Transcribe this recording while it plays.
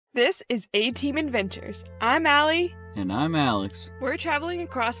This is A-Team Adventures. I'm Allie. And I'm Alex. We're traveling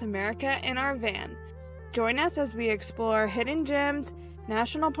across America in our van. Join us as we explore hidden gems,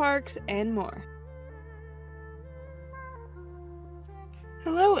 national parks, and more.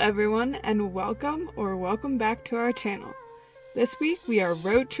 Hello everyone, and welcome back to our channel. This week we are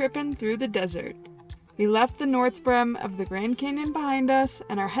road tripping through the desert. We left the north brim of the Grand Canyon behind us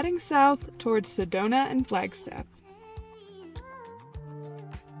and are heading south towards Sedona and Flagstaff.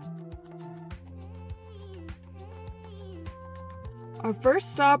 Our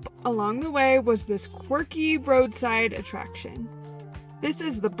first stop along the way was this quirky roadside attraction. This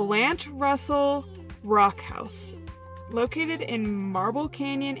is the Blanche Russell Rock House, located in Marble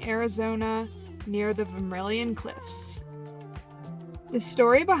Canyon, Arizona, near the Vermilion Cliffs. The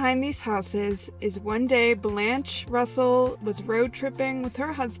story behind these houses is one day Blanche Russell was road tripping with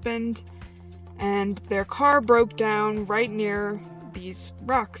her husband, and their car broke down right near these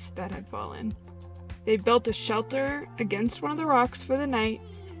rocks that had fallen. They built a shelter against one of the rocks for the night,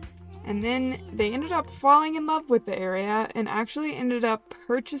 and then they ended up falling in love with the area and actually ended up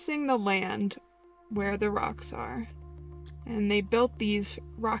purchasing the land where the rocks are. And they built these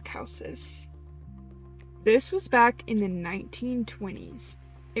rock houses. This was back in the 1920s.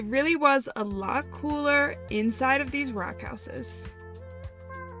 It really was a lot cooler inside of these rock houses.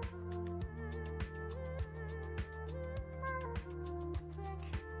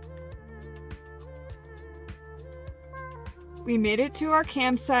 We made it to our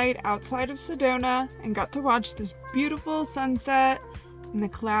campsite outside of Sedona and got to watch this beautiful sunset, and the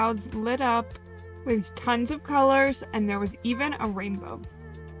clouds lit up with tons of colors, and there was even a rainbow.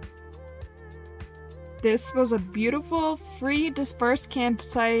 This was a beautiful, free, dispersed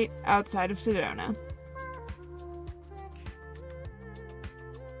campsite outside of Sedona.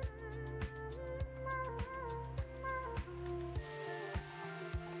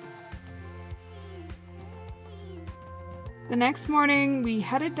 The next morning, we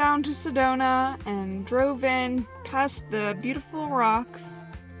headed down to Sedona and drove in past the beautiful rocks.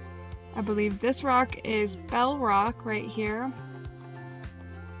 I believe this rock is Bell Rock right here.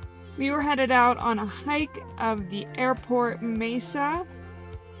 We were headed out on a hike of the airport mesa,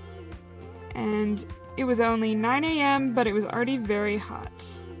 and it was only 9 a.m., but it was already very hot.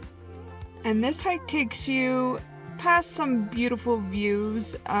 And this hike takes you past some beautiful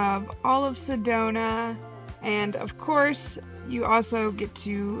views of all of Sedona, and of course, you also get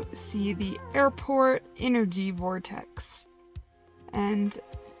to see the airport energy vortex. And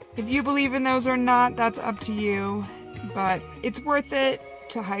if you believe in those or not, that's up to you, but it's worth it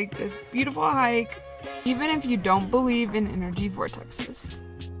to hike this beautiful hike, even if you don't believe in energy vortexes.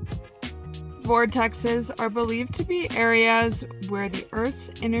 Vortexes are believed to be areas where the Earth's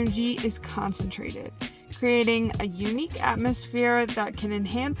energy is concentrated, creating a unique atmosphere that can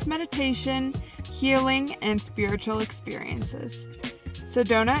enhance meditation, healing, and spiritual experiences.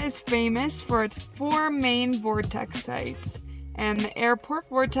 Sedona is famous for its 4 main vortex sites, and the airport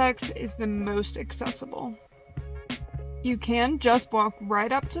vortex is the most accessible. You can just walk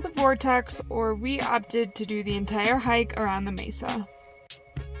right up to the vortex, or we opted to do the entire hike around the mesa.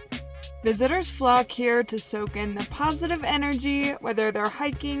 Visitors flock here to soak in the positive energy, whether they're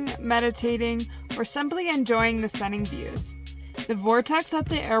hiking, meditating, or simply enjoying the stunning views. The vortex at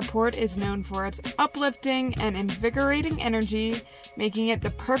the airport is known for its uplifting and invigorating energy, making it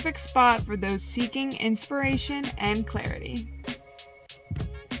the perfect spot for those seeking inspiration and clarity.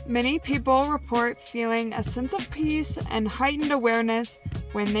 Many people report feeling a sense of peace and heightened awareness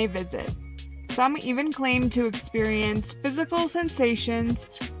when they visit. Some even claim to experience physical sensations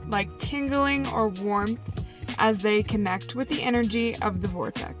like tingling or warmth as they connect with the energy of the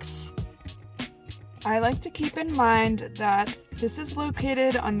vortex. I like to keep in mind that this is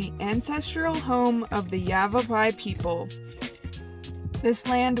located on the ancestral home of the Yavapai people. This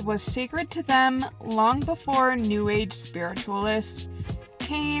land was sacred to them long before New Age spiritualists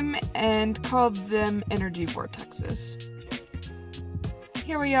came and called them energy vortexes.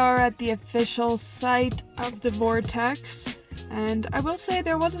 Here we are at the official site of the vortex, and I will say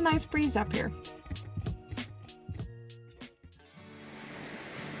there was a nice breeze up here.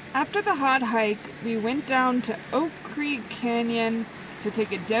 After the hot hike, we went down to Oak Creek Canyon to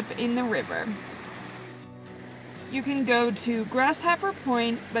take a dip in the river. You can go to Grasshopper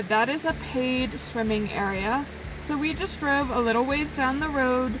Point, but that is a paid swimming area, so we just drove a little ways down the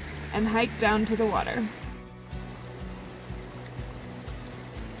road and hiked down to the water.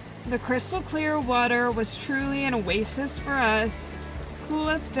 The crystal clear water was truly an oasis for us to cool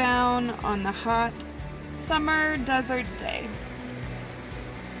us down on the hot summer desert day.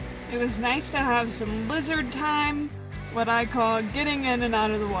 It was nice to have some lizard time what I call getting in and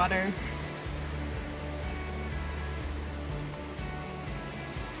out of the water.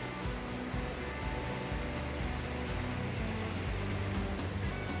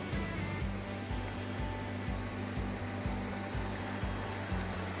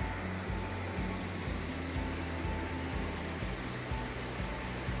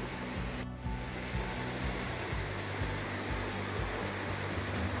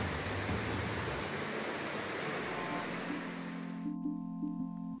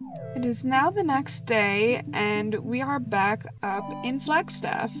 It is now the next day, and we are back up in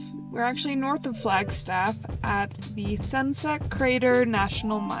Flagstaff. We're actually north of Flagstaff at the Sunset Crater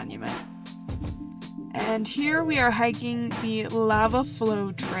National Monument. And here we are hiking the Lava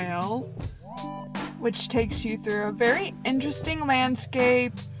Flow Trail, which takes you through a very interesting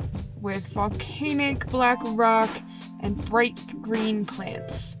landscape with volcanic black rock and bright green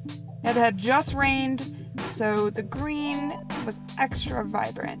plants. It had just rained, so the green was extra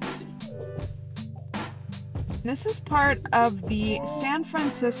vibrant. This is part of the San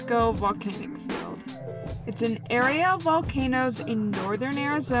Francisco Volcanic Field. It's an area of volcanoes in northern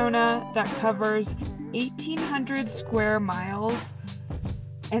Arizona that covers 1,800 square miles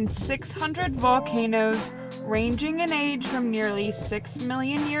and 600 volcanoes ranging in age from nearly 6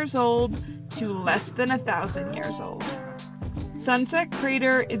 million years old to less than 1,000 years old. Sunset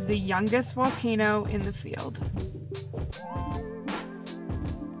Crater is the youngest volcano in the field.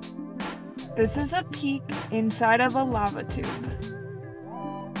 This is a peak inside of a lava tube.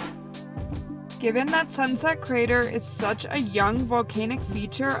 Given that Sunset Crater is such a young volcanic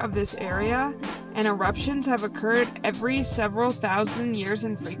feature of this area, and eruptions have occurred every several thousand years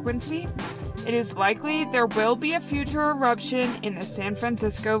in frequency, it is likely there will be a future eruption in the San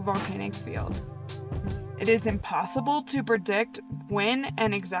Francisco volcanic field. It is impossible to predict when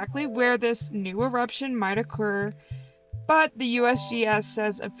and exactly where this new eruption might occur, but the USGS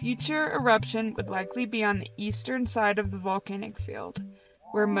says a future eruption would likely be on the eastern side of the volcanic field,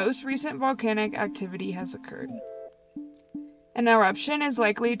 where most recent volcanic activity has occurred. An eruption is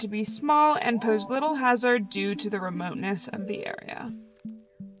likely to be small and pose little hazard due to the remoteness of the area.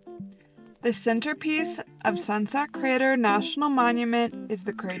 The centerpiece of Sunset Crater National Monument is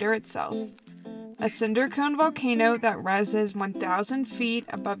the crater itself, a cinder cone volcano that rises 1,000 feet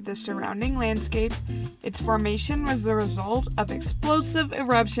above the surrounding landscape. Its formation was the result of explosive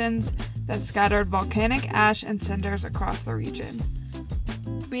eruptions that scattered volcanic ash and cinders across the region.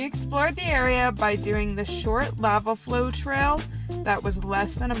 We explored the area by doing the short lava flow trail that was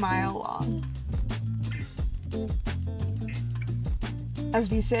less than a mile long. As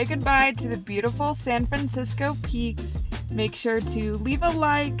we say goodbye to the beautiful San Francisco peaks, make sure to leave a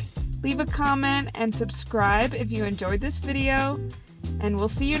like, leave a comment, and subscribe if you enjoyed this video, and we'll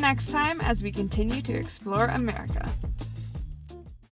see you next time as we continue to explore America.